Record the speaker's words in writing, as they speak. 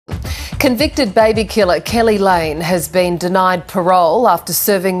Convicted baby killer Keli Lane has been denied parole after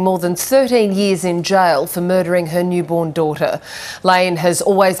serving more than 13 years in jail for murdering her newborn daughter. Lane has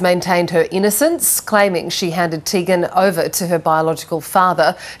always maintained her innocence, claiming she handed Tegan over to her biological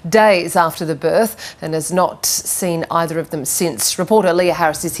father days after the birth and has not seen either of them since. Reporter Leah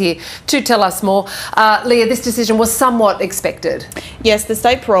Harris is here to tell us more. Leah, this decision was somewhat expected. Yes, the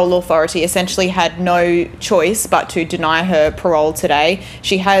State Parole Authority essentially had no choice but to deny her parole today.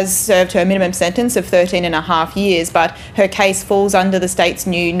 She has served her minimum sentence of 13.5 years, but her case falls under the state's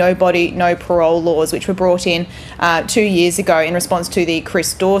new no body, no parole laws, which were brought in 2 years ago in response to the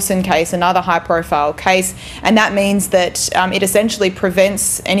Chris Dawson case, another high-profile case. And that means that it essentially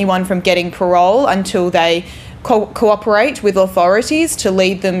prevents anyone from getting parole until they cooperate with authorities to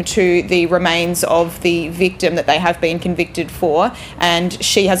lead them to the remains of the victim that they have been convicted for. And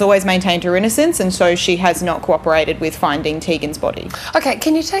she has always maintained her innocence, and so she has not cooperated with finding Tegan's body. Okay,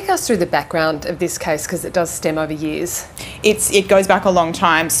 can you take us through the background of this case, because it does stem over years? It goes back a long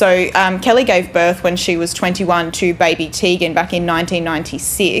time. So Keli gave birth when she was 21 to baby Tegan back in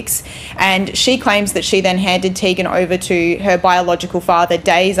 1996, and she claims that she then handed Tegan over to her biological father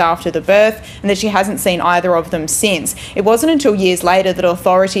days after the birth, and that she hasn't seen either of them since. It wasn't until years later that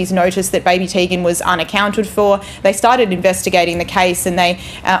authorities noticed that baby Tegan was unaccounted for. They started investigating the case, and they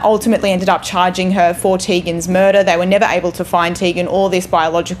ultimately ended up charging her for Tegan's murder. They were never able to find Tegan or this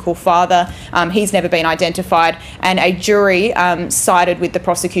biological father. He's never been identified, and a jury sided with the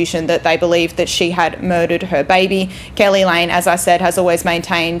prosecution that they believed that she had murdered her baby. Keli Lane, as I said, has always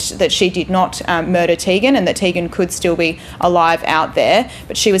maintained that she did not murder Tegan, and that Tegan could still be alive out there.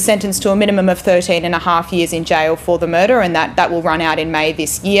 But she was sentenced to a minimum of 13.5 years in jail for the murder, and that will run out in May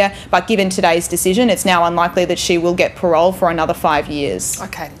this year. But given today's decision, it's now unlikely that she will get parole for another 5 years.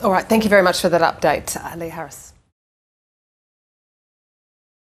 Okay, all right. Thank you very much for that update, Leah Harris.